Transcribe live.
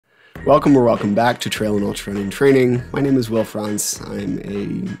Welcome or welcome back to Trail and Ultra Running Training. My name is Will Franz. I'm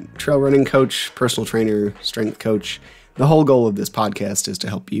a trail running coach, personal trainer, strength coach. The whole goal of this podcast is to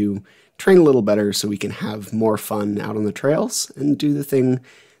help you train a little better so we can have more fun out on the trails and do the thing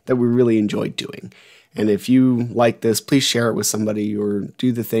that we really enjoy doing. And if you like this, please share it with somebody or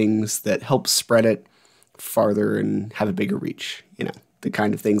do the things that help spread it farther and have a bigger reach. You know, the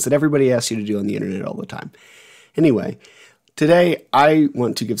kind of things that everybody asks you to do on the internet all the time. Anyway, today, I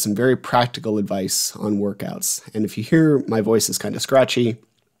want to give some very practical advice on workouts. And if you hear my voice is kind of scratchy,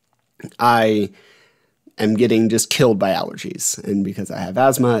 I am getting just killed by allergies. And because I have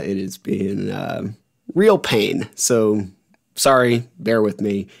asthma, it has been real pain. So sorry, bear with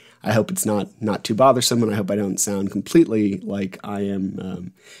me. I hope it's not too bothersome, and I hope I don't sound completely like I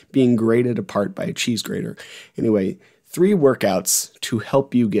am being grated apart by a cheese grater. Anyway, 3 workouts to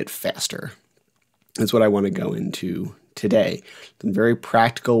help you get faster is what I want to go into today. Some very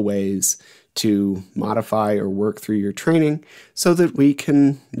practical ways to modify or work through your training so that we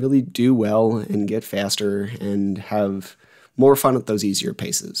can really do well and get faster and have more fun at those easier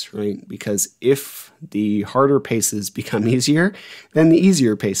paces, right? Because if the harder paces become easier, then the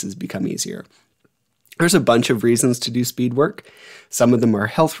easier paces become easier. There's a bunch of reasons to do speed work. Some of them are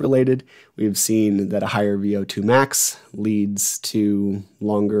health related. We've seen that a higher VO2 max leads to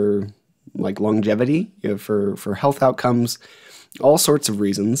longer longevity, for health outcomes, all sorts of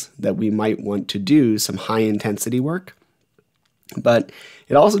reasons that we might want to do some high intensity work. But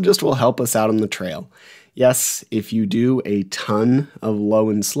it also just will help us out on the trail. Yes, if you do a ton of low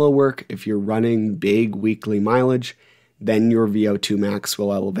and slow work, if you're running big weekly mileage, then your VO2 max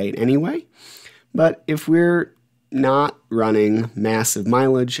will elevate anyway. But if we're not running massive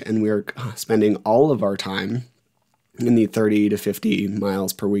mileage and we're spending all of our time in the 30 to 50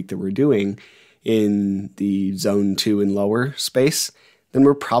 miles per week that we're doing in the zone 2 and lower space, then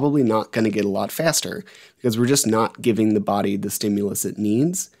we're probably not going to get a lot faster because we're just not giving the body the stimulus it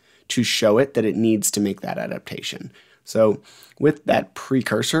needs to show it that it needs to make that adaptation. So with that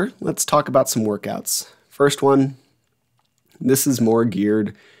precursor, let's talk about some workouts. First one, this is more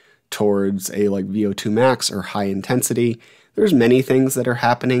geared towards a VO2 max or high intensity. There's many things that are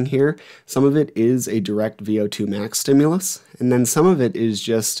happening here. Some of it is a direct VO2 max stimulus, and then some of it is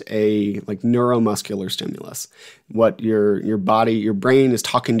just a neuromuscular stimulus. What your body, your brain is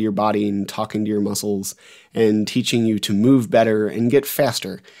talking to your body and talking to your muscles and teaching you to move better and get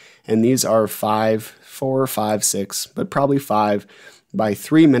faster. And these are 4, 5, 6, but probably 5 by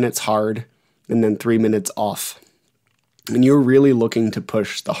 3 minutes hard and then 3 minutes off. And you're really looking to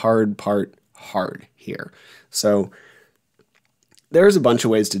push the hard part hard here. So there's a bunch of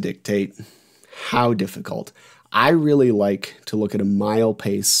ways to dictate how difficult. I really like to look at a mile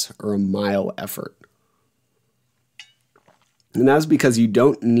pace or a mile effort. And that's because you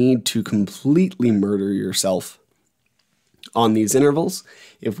don't need to completely murder yourself on these intervals.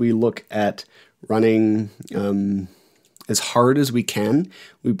 If we look at running as hard as we can,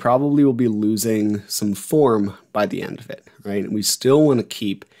 we probably will be losing some form by the end of it, right? We still want to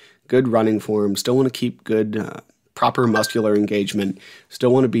keep good running form, still want to keep good proper muscular engagement,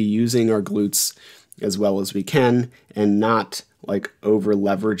 still want to be using our glutes as well as we can and not over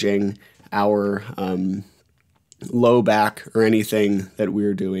leveraging our low back or anything that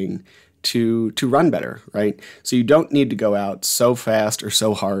we're doing to run better, right? So you don't need to go out so fast or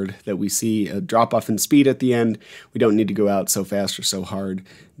so hard that we see a drop off in speed at the end. We don't need to go out so fast or so hard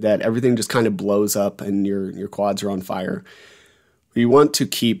that everything just kind of blows up and your quads are on fire. We want to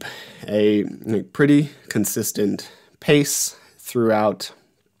keep a pretty consistent pace throughout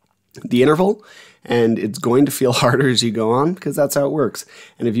the interval, and it's going to feel harder as you go on because that's how it works.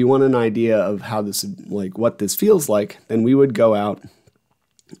 And if you want an idea of how this, what this feels like, then we would go out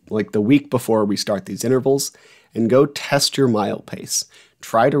the week before we start these intervals and go test your mile pace.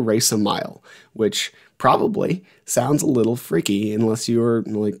 Try to race a mile, which probably sounds a little freaky unless you're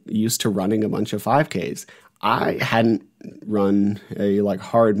used to running a bunch of 5Ks. I hadn't run a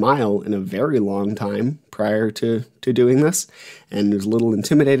hard mile in a very long time prior to doing this, and was a little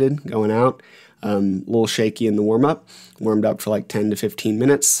intimidated going out, a little shaky in the warm-up. Warmed up for 10 to 15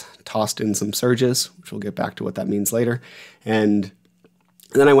 minutes, tossed in some surges, which we'll get back to what that means later, and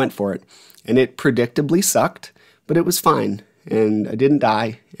then I went for it. And it predictably sucked, but it was fine, and I didn't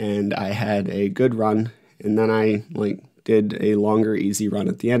die, and I had a good run, and then I did a longer easy run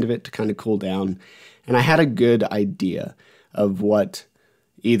at the end of it to kind of cool down. And I had a good idea of what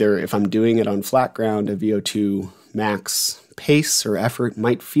either, if I'm doing it on flat ground, a VO2 max pace or effort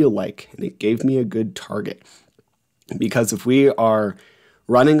might feel like. And it gave me a good target. Because if we are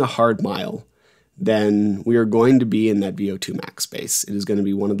running a hard mile, then we are going to be in that VO2 max space. It is going to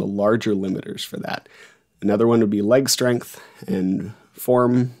be one of the larger limiters for that. Another one would be leg strength and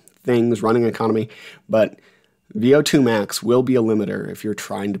form things, running economy, but VO2 max will be a limiter if you're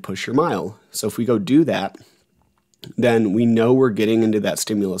trying to push your mile. So if we go do that, then we know we're getting into that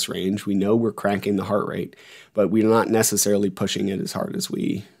stimulus range. We know we're cranking the heart rate, but we're not necessarily pushing it as hard as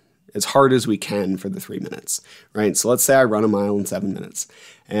we can for the 3 minutes, right? So let's say I run a mile in 7 minutes,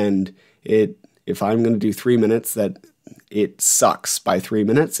 and if I'm going to do 3 minutes, that it sucks by 3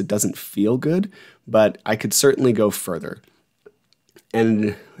 minutes. It doesn't feel good, but I could certainly go further.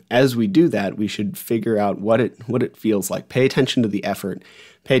 And as we do that, we should figure out what it feels like. Pay attention to the effort.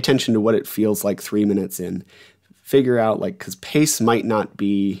 Pay attention to what it feels like 3 minutes in. Figure out, because pace might not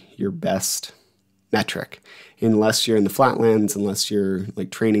be your best metric unless you're in the flatlands, unless you're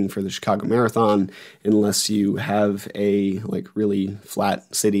training for the Chicago Marathon, unless you have a really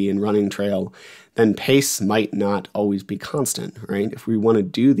flat city and running trail, then pace might not always be constant, right? If we want to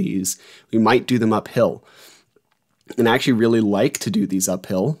do these, we might do them uphill. And I actually really like to do these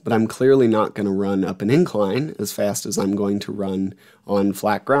uphill, but I'm clearly not going to run up an incline as fast as I'm going to run on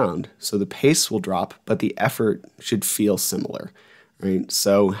flat ground. So the pace will drop, but the effort should feel similar, right?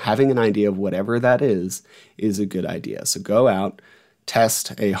 So having an idea of whatever that is a good idea. So go out,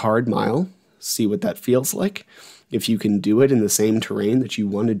 test a hard mile, see what that feels like. If you can do it in the same terrain that you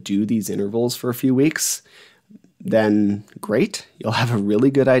want to do these intervals for a few weeks, then great. You'll have a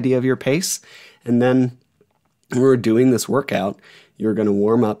really good idea of your pace. And then when we're doing this workout, you're going to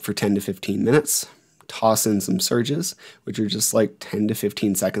warm up for 10 to 15 minutes, toss in some surges, which are just 10 to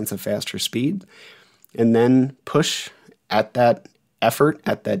 15 seconds of faster speed, and then push at that effort,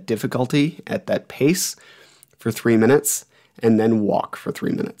 at that difficulty, at that pace for 3 minutes, and then walk for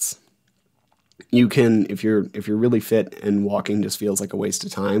 3 minutes. You can, if you're really fit and walking just feels like a waste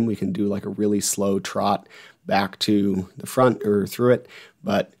of time, we can do a really slow trot back to the front or through it,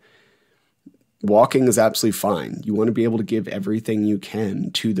 but walking is absolutely fine. You want to be able to give everything you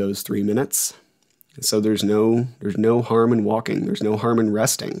can to those 3 minutes. So there's no harm in walking. There's no harm in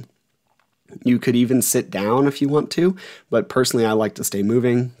resting. You could even sit down if you want to, but personally I like to stay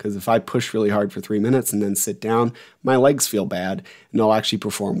moving, because if I push really hard for 3 minutes and then sit down, my legs feel bad and I'll actually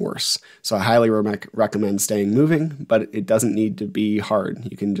perform worse. So I highly recommend staying moving, but it doesn't need to be hard.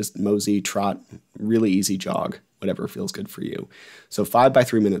 You can just mosey, trot, really easy jog, whatever feels good for you. So 5 by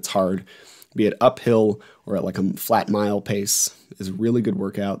 3 minutes hard, be it uphill or at a flat mile pace, is a really good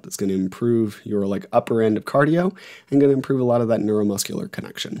workout that's going to improve your upper end of cardio and going to improve a lot of that neuromuscular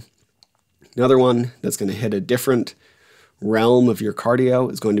connection. Another one that's going to hit a different realm of your cardio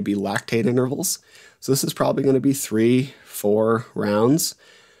is going to be lactate intervals. So this is probably going to be 3-4 rounds,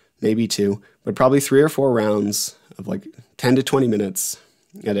 maybe 2, but probably 3 or 4 rounds of 10 to 20 minutes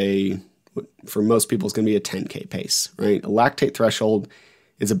at for most people, it's going to be a 10K pace, right? A lactate threshold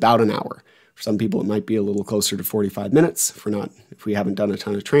is about an hour. For some people, it might be a little closer to 45 minutes if we haven't done a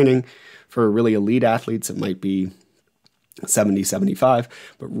ton of training. For really elite athletes, it might be 70, 75,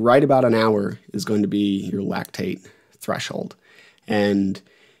 but right about an hour is going to be your lactate threshold. And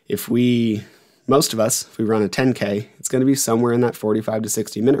if most of us, if we run a 10K, it's going to be somewhere in that 45 to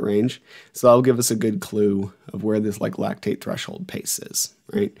 60 minute range. So that'll give us a good clue of where this lactate threshold pace is,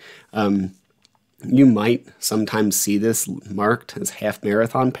 right? You might sometimes see this marked as half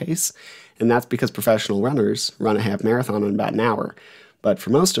marathon pace, and that's because professional runners run a half marathon in about an hour. But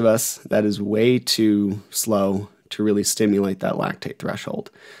for most of us, that is way too slow to really stimulate that lactate threshold.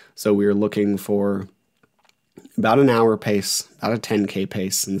 So we're looking for about an hour pace, about a 10K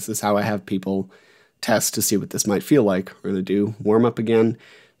pace, and this is how I have people test to see what this might feel like. We're going to do warm up again,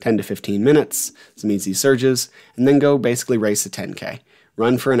 10 to 15 minutes, some easy surges, and then go basically race a 10K.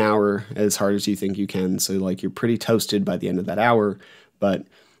 Run for an hour as hard as you think you can, so you're pretty toasted by the end of that hour, but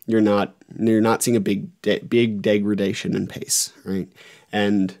you're not seeing a big degradation in pace, right?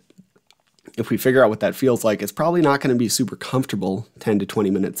 And if we figure out what that feels like, it's probably not going to be super comfortable 10 to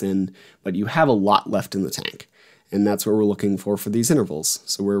 20 minutes in, but you have a lot left in the tank. And that's what we're looking for these intervals.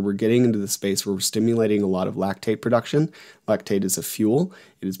 So where we're getting into the space where we're stimulating a lot of lactate production. Lactate is a fuel.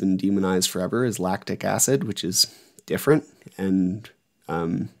 It has been demonized forever as lactic acid, which is different and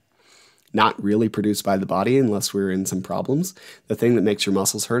not really produced by the body unless we're in some problems. The thing that makes your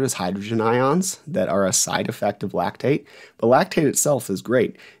muscles hurt is hydrogen ions that are a side effect of lactate. But lactate itself is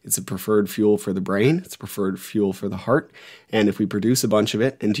great. It's a preferred fuel for the brain. It's a preferred fuel for the heart. And if we produce a bunch of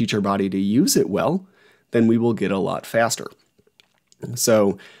it and teach our body to use it well, then we will get a lot faster.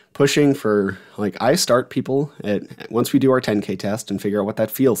 So pushing for, I start people once we do our 10K test and figure out what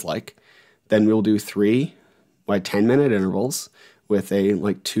that feels like, then we'll do 3 by 10-minute intervals with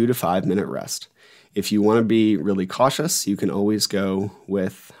a 2 to 5 minute rest. If you want to be really cautious, you can always go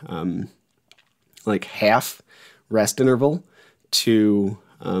with like half rest interval to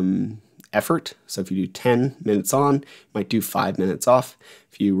effort. So if you do 10 minutes on, you might do 5 minutes off.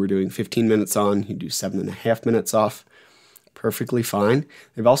 If you were doing 15 minutes on, you do 7.5 minutes off. Perfectly fine.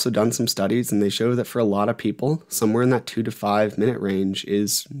 They've also done some studies and they show that for a lot of people, somewhere in that 2 to 5 minute range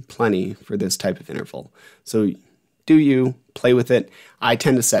is plenty for this type of interval. So do you play with it? I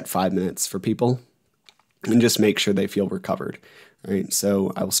tend to set 5 minutes for people and just make sure they feel recovered. Right?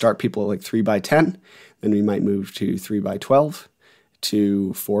 So I will start people at like 3 by 10, then we might move to 3 by 12,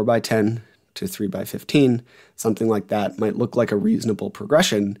 to 4 by 10, to 3 by 15, something like that might look like a reasonable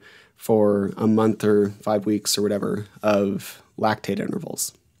progression for a month or 5 weeks or whatever of lactate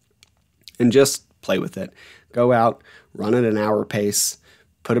intervals. And just play with it. Go out, run at an hour pace,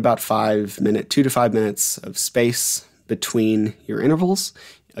 put about 2 to 5 minutes of space between your intervals.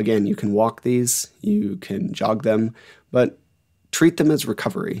 Again, you can walk these, you can jog them, but treat them as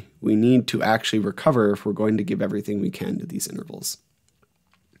recovery. We need to actually recover if we're going to give everything we can to these intervals.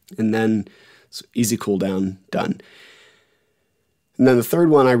 And then easy cool down, done. And then the third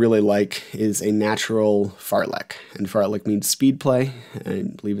one I really like is a natural fartlek. And fartlek means speed play. I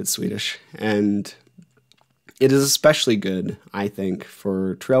believe it's Swedish. And it is especially good, I think,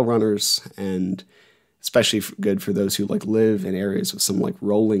 for trail runners and especially good for those who like live in areas with some like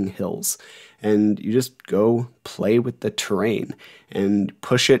rolling hills. And you just go play with the terrain and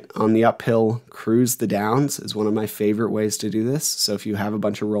push it on the uphill, cruise the downs is one of my favorite ways to do this. So if you have a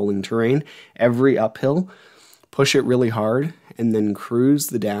bunch of rolling terrain, every uphill, push it really hard and then cruise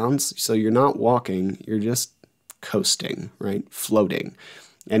the downs. So you're not walking, you're just coasting, right? Floating.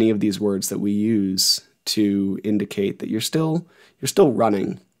 Any of these words that we use to indicate that you're still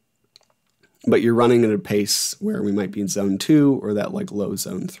running, but you're running at a pace where we might be in zone 2 or that like low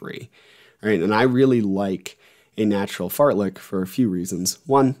zone 3. Right? And I really like a natural fartlek for a few reasons.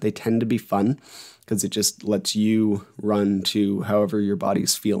 One, they tend to be fun because it just lets you run to however your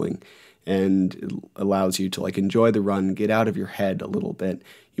body's feeling, and it allows you to like enjoy the run, get out of your head a little bit.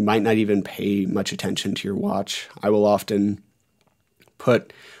 You might not even pay much attention to your watch. I will often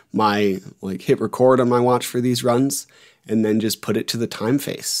put my hit record on my watch for these runs and then just put it to the time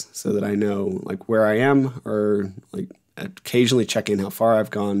face so that I know like where I am, or like occasionally check in how far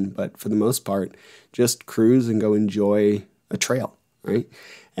I've gone, but for the most part, just cruise and go enjoy a trail, right?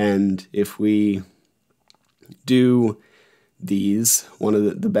 And if we do these, one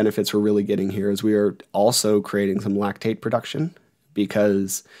of the benefits we're really getting here is we are also creating some lactate production,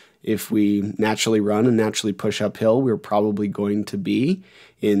 because if we naturally run and naturally push uphill, we're probably going to be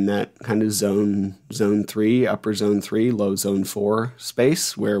in that kind of zone 3, upper zone 3, low zone 4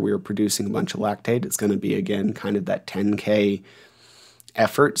 space where we're producing a bunch of lactate. It's going to be, again, kind of that 10K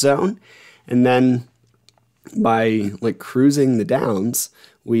effort zone. And then by like cruising the downs,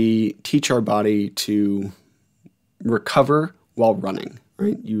 we teach our body to recover while running,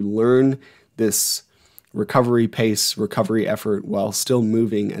 right? You learn this recovery pace, recovery effort while still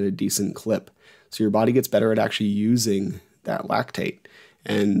moving at a decent clip. So your body gets better at actually using that lactate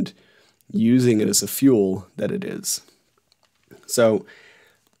and using it as a fuel that it is. So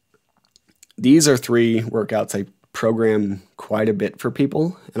these are 3 workouts I program quite a bit for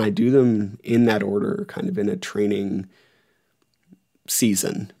people, and I do them in that order, kind of in a training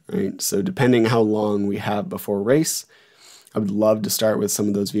season, right? So depending how long we have before race, I would love to start with some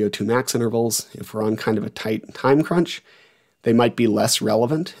of those VO2 max intervals. If we're on kind of a tight time crunch, they might be less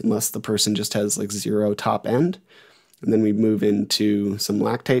relevant unless the person just has like 0 top end. And then we move into some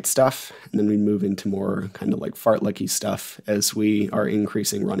lactate stuff, and then we move into more kind of like fartleky stuff as we are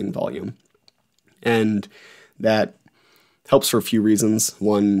increasing running volume. And that helps for a few reasons.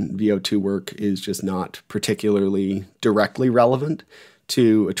 One, VO2 work is just not particularly directly relevant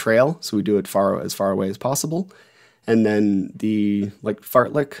to a trail, so we do it as far away as possible. And then the like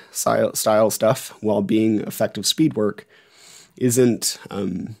fartlek style stuff, while being effective speed work, isn't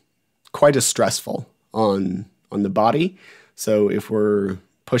quite as stressful on the body. So if we're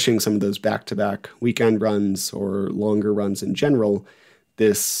pushing some of those back-to-back weekend runs or longer runs in general,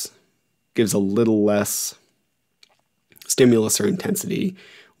 this gives a little less stimulus or intensity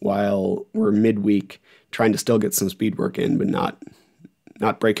while we're midweek trying to still get some speed work in, but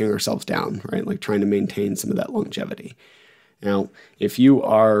not breaking ourselves down, right? Like trying to maintain some of that longevity. Now, if you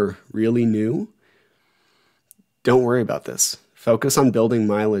are really new, don't worry about this. Focus on building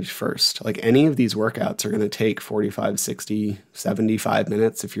mileage first. Like any of these workouts are going to take 45, 60, 75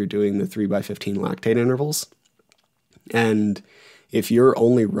 minutes if you're doing the 3 by 15 lactate intervals. And if you're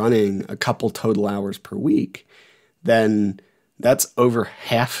only running a couple total hours per week, then That's over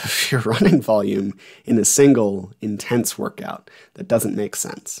half of your running volume in a single intense workout. That doesn't make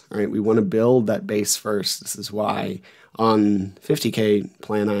sense, right? We want to build that base first. This is why on 50K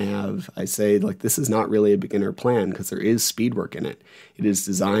plan I say like this is not really a beginner plan because there is speed work in it. It is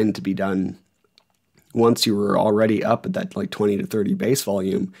designed to be done once you were already up at that like 20 to 30 base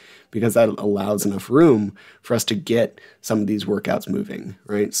volume, because that allows enough room for us to get some of these workouts moving,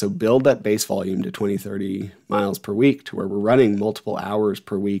 right? So build that base volume to 20, 30 miles per week to where we're running multiple hours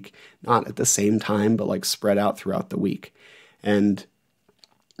per week, not at the same time, but like spread out throughout the week. And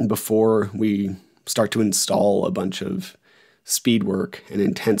before we start to install a bunch of speed work and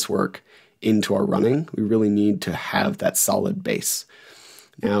intense work into our running, we really need to have that solid base.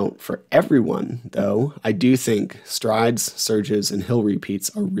 Now, for everyone, though, I do think strides, surges, and hill repeats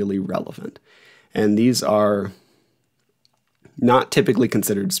are really relevant. And these are not typically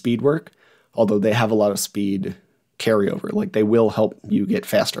considered speed work, although they have a lot of speed carryover. Like they will help you get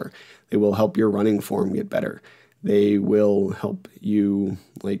faster. They will help your running form get better. They will help you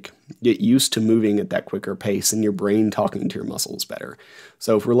like get used to moving at that quicker pace and your brain talking to your muscles better.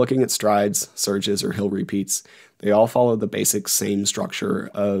 So if we're looking at strides, surges, or hill repeats, they all follow the basic same structure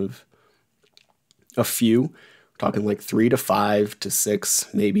of a few. We're talking like 3 to 5 to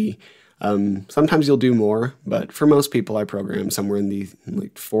 6 maybe. Sometimes you'll do more, but for most people I program somewhere in the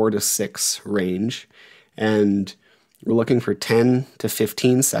like 4 to 6 range. And we're looking for 10 to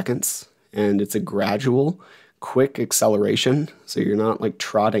 15 seconds. And it's a gradual, quick acceleration. So you're not like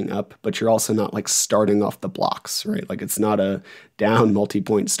trotting up, but you're also not like starting off the blocks, right? Like it's not a down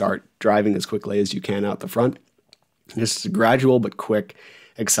multi-point start, driving as quickly as you can out the front. It's a gradual but quick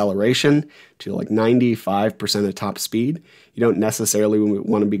acceleration to like 95% of top speed. You don't necessarily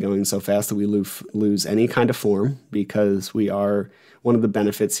want to be going so fast that we lose any kind of form, because one of the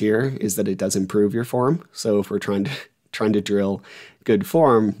benefits here is that it does improve your form. So if we're trying to drill good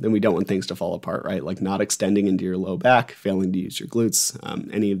form, then we don't want things to fall apart, right? Like not extending into your low back, failing to use your glutes,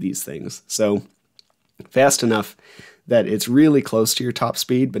 any of these things. So fast enough that it's really close to your top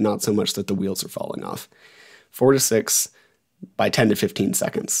speed, but not so much that the wheels are falling off. 4 to 6 by 10 to 15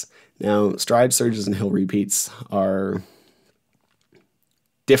 seconds. Now, stride, surges, and hill repeats are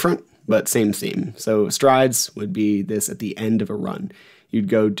different, but same theme. So strides would be this at the end of a run. You'd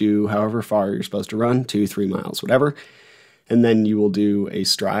go do however far you're supposed to run, 2, 3 miles, whatever. And then you will do a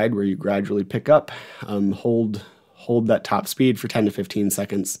stride where you gradually pick up, hold that top speed for 10 to 15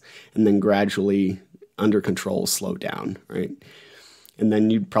 seconds, and then gradually under control slow down, right? And then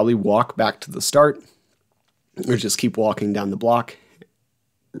you'd probably walk back to the start, or just keep walking down the block,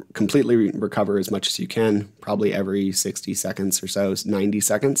 completely recover as much as you can, probably every 60 seconds or so, 90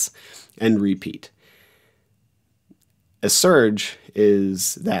 seconds, and repeat. A surge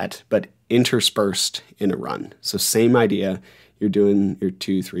is that, but interspersed in a run. So same idea, you're doing your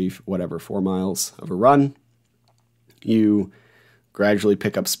 2, 3, whatever, 4 miles of a run. You gradually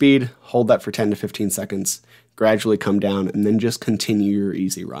pick up speed, hold that for 10 to 15 seconds, gradually come down, and then just continue your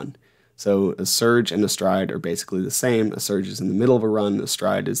easy run. So a surge and a stride are basically the same. A surge is in the middle of a run. A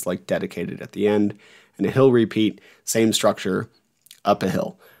stride is like dedicated at the end. And a hill repeat, same structure, up a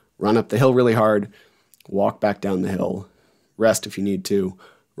hill. Run up the hill really hard, walk back down the hill, rest if you need to,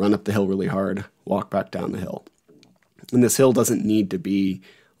 run up the hill really hard, walk back down the hill. And this hill doesn't need to be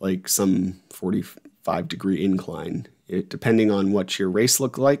like some 45-degree incline. Depending on what your race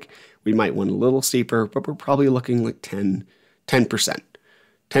look like, we might want a little steeper, but we're probably looking like 10%.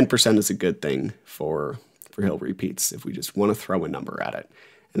 10% is a good thing for hill repeats if we just want to throw a number at it.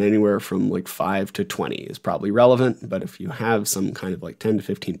 And anywhere from like 5 to 20 is probably relevant, but if you have some kind of like 10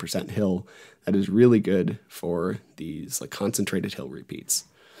 to 15% hill, that is really good for these like concentrated hill repeats.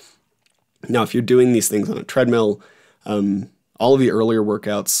 Now, if you're doing these things on a treadmill, all of the earlier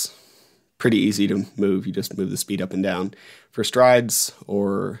workouts, pretty easy to move. You just move the speed up and down. For strides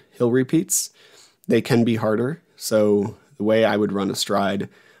or hill repeats, they can be harder. So the way I would run a stride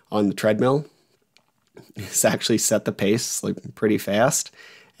on the treadmill is actually set the pace like pretty fast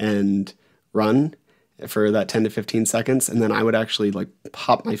and run for that 10 to 15 seconds. And then I would actually like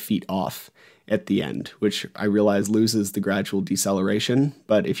pop my feet off at the end, which I realize loses the gradual deceleration.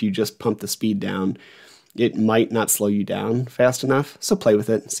 But if you just pump the speed down, it might not slow you down fast enough. So play with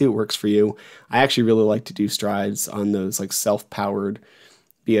it, see what works for you. I actually really like to do strides on those like self-powered,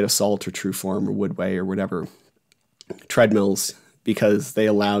 be it Assault or Trueform or Woodway or whatever, treadmills, because they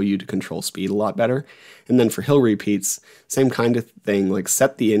allow you to control speed a lot better. And then for hill repeats, same kind of thing, like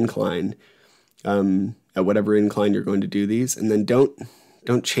set the incline at whatever incline you're going to do these, and then don't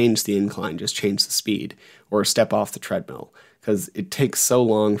change the incline, just change the speed, or step off the treadmill. because it takes so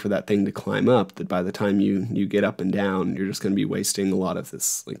long for that thing to climb up that by the time you get up and down, you're just going to be wasting a lot of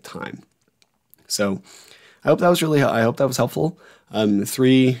this time. So I hope that was helpful.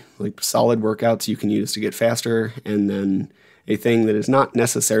 3 solid workouts you can use to get faster, and then a thing that is not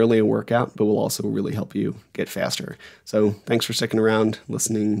necessarily a workout, but will also really help you get faster. So thanks for sticking around,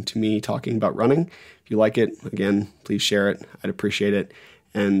 listening to me talking about running. If you like it, again, please share it. I'd appreciate it.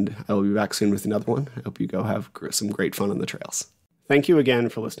 And I will be back soon with another one. I hope you go have some great fun on the trails. Thank you again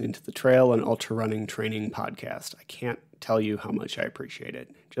for listening to the Trail and Ultra Running Training Podcast. I can't tell you how much I appreciate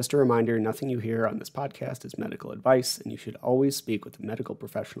it. Just a reminder, nothing you hear on this podcast is medical advice, and you should always speak with a medical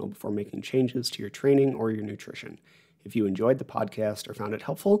professional before making changes to your training or your nutrition. If you enjoyed the podcast or found it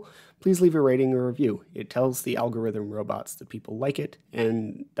helpful, please leave a rating or review. It tells the algorithm robots that people like it,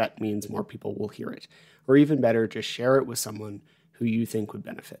 and that means more people will hear it. Or even better, just share it with someone who you think would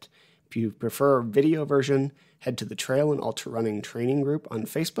benefit. If you prefer a video version, head to the Trail and Ultra Running Training Group on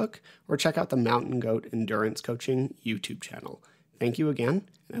Facebook, or check out the Mountain Goat Endurance Coaching YouTube channel. Thank you again,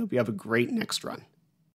 and I hope you have a great next run.